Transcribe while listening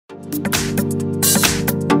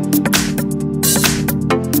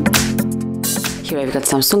Here I've got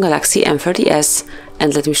Samsung Galaxy M30s,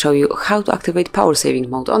 and let me show you how to activate power saving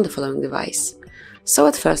mode on the following device. So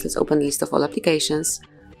at first let's open the list of all applications,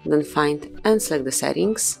 then find and select the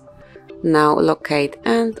settings. Now locate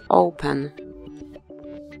and open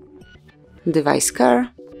device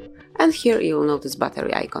care, and here you will notice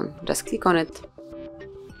battery icon. Just click on it,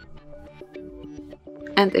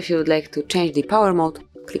 and if you would like to change the power mode,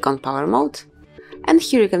 click on power mode, and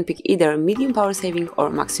here you can pick either medium power saving or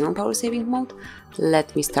maximum power saving mode.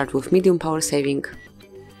 Let me start with medium power saving.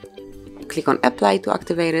 Click on apply to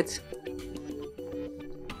activate it.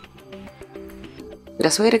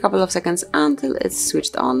 Just wait a couple of seconds until it's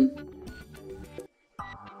switched on.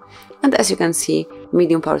 And as you can see,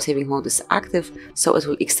 medium power saving mode is active, so it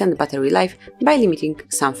will extend the battery life by limiting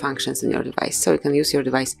some functions in your device, so you can use your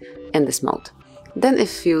device in this mode. Then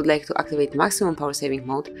if you would like to activate maximum power saving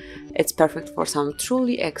mode, it's perfect for some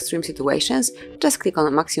truly extreme situations. Just click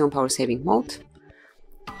on maximum power saving mode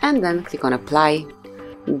and then click on apply.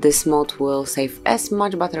 This mode will save as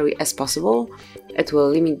much battery as possible. It will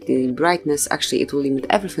limit the brightness, actually it will limit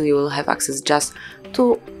everything. You will have access just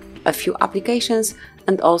to a few applications,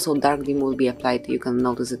 and also dark dim will be applied. You can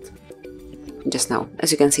notice it just now.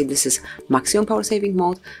 As you can see, this is maximum power saving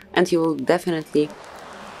mode, and you will definitely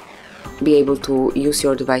be able to use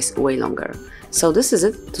your device way longer. So this is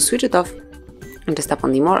it. To switch it off, just tap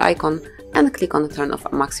on the more icon and click on the turn off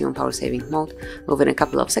maximum power saving mode. Within a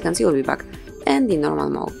couple of seconds you will be back in the normal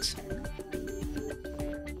mode.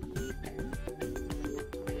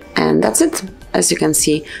 And that's it. As you can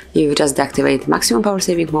see, you just deactivate maximum power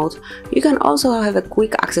saving mode. You can also have a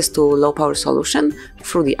quick access to low power solution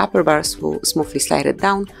through the upper bar, so smoothly slide it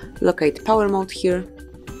down, locate power mode here,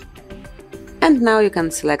 and now you can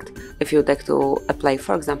select if you would like to apply,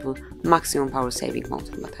 for example, maximum power saving mode,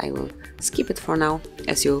 but I will skip it for now,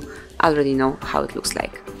 as you already know how it looks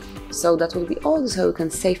like. So that will be all. This is how you can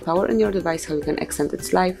save power in your device, how you can extend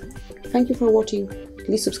its life. Thank you for watching.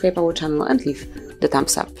 Please subscribe our channel and leave the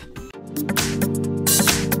thumbs up.